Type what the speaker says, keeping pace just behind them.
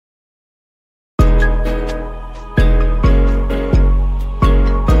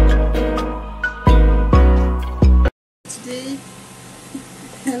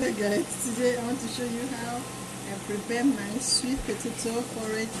Today I want to show you how I prepare my sweet potato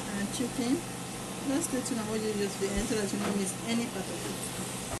porridge and chicken. Just stay tuned and watch this video so that you don't miss any part of it.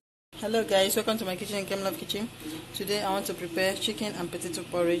 Hello guys, welcome to my kitchen, Game Love Kitchen. Today I want to prepare chicken and potato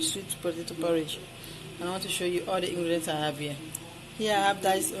porridge, sweet potato porridge. And I want to show you all the ingredients I have here. Here I have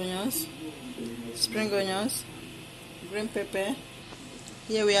diced onions, spring onions, green pepper.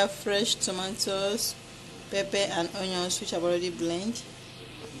 Here we have fresh tomatoes, pepper and onions which I've already blended.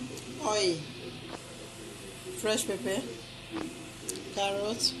 Oil, fresh pepper,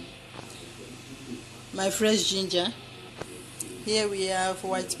 carrot, my fresh ginger. Here we have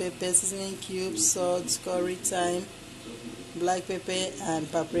white pepper, seasoning cubes, salt, curry, thyme, black pepper and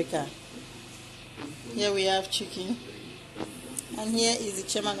paprika. Here we have chicken, and here is the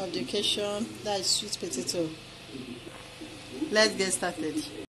chairman of the occasion, that is sweet potato. Let's get started.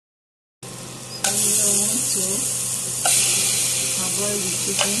 So we want to boil the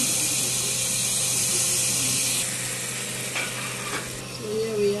chicken. So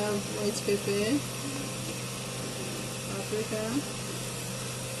here we have white pepper, paprika,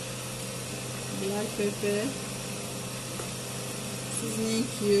 black pepper, seasoning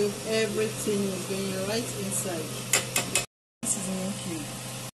cube. Everything is going right inside. Seasoning cube.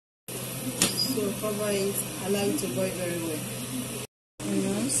 So cover it, allow it to boil very well.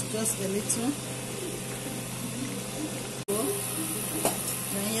 Onions, just a little.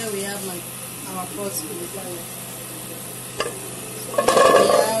 And here we have our pot in the fire. So here we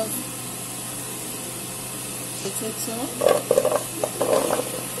have potato,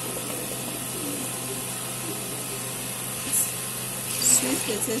 sweet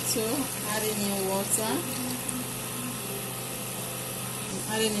potato, adding in water,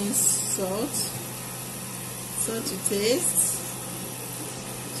 adding in salt to taste,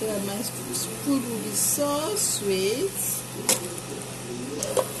 so that my food will be so sweet.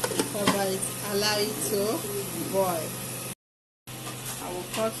 Cover it, allow it to boil. I will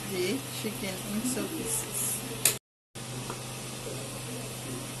cut the chicken into pieces.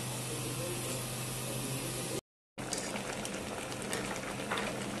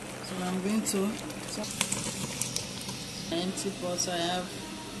 So I'm going to empty pot. I have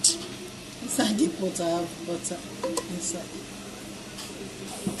inside the pot I have butter inside.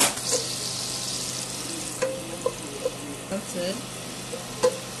 That's it.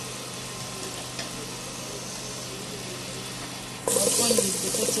 I'll put the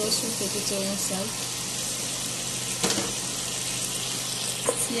potato, sweet potato inside.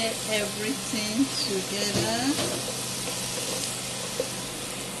 Stir everything together.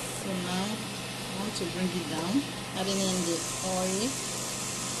 So now I want to bring it down, adding in the oil.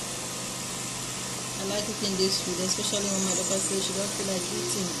 I like cooking this food, especially when my daughter says she don't feel like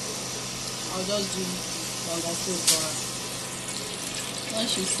eating. I'll just do longer food for her. When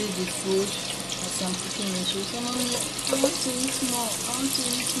she sees the food as I'm cooking it, she'll say, "Mommy, I want to eat more. I want to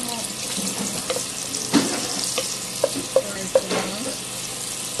eat more." Rice down.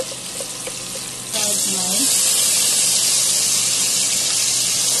 Fried rice.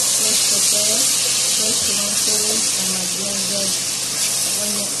 Fresh pepper, fresh tomatoes, and my blended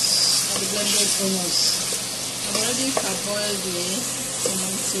onions. I've already parboiled the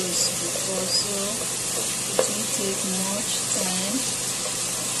tomatoes before, so it won't take much time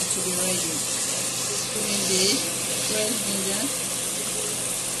to be ready. Put in the fresh ginger,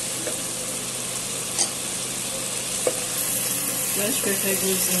 fresh pepper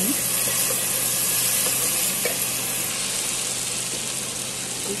goes in,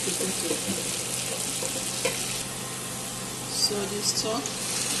 so this stock,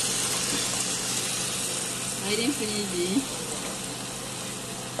 I didn't finish the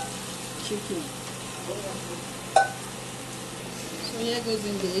chicken. So here goes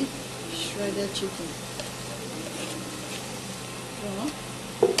in the shredded chicken. So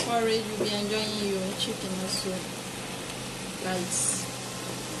porridge, you'll be enjoying your chicken also. Guys,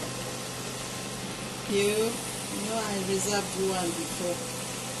 you know I reserved one before.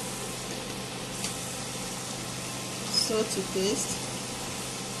 Salt to taste.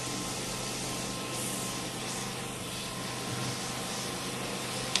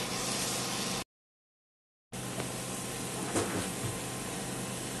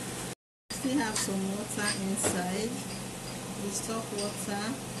 Still have some water inside. We stock water,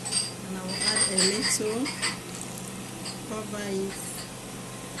 and I will add a little, cover it,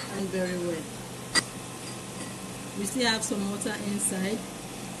 and very well. We still have some water inside,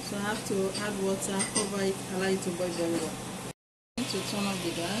 so I have to add water, cover it, allow it to boil very well. I'm going to turn off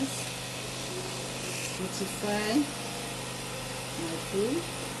the gas, notify my food.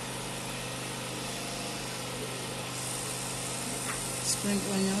 Spring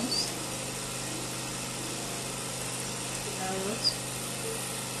onions,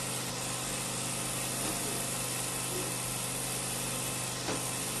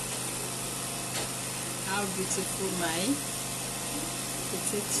 beautiful my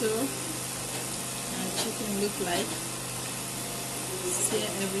potato and chicken look like. Sear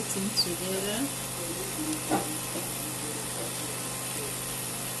everything together.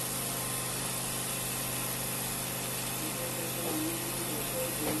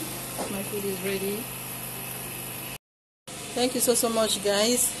 My food is ready. Thank you so much,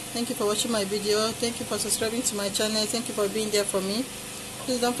 guys. Thank you for watching my video. Thank you for subscribing to my channel. Thank you for being there for me.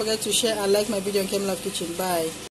 Please don't forget to share and like my video on Came Love Kitchen. Bye.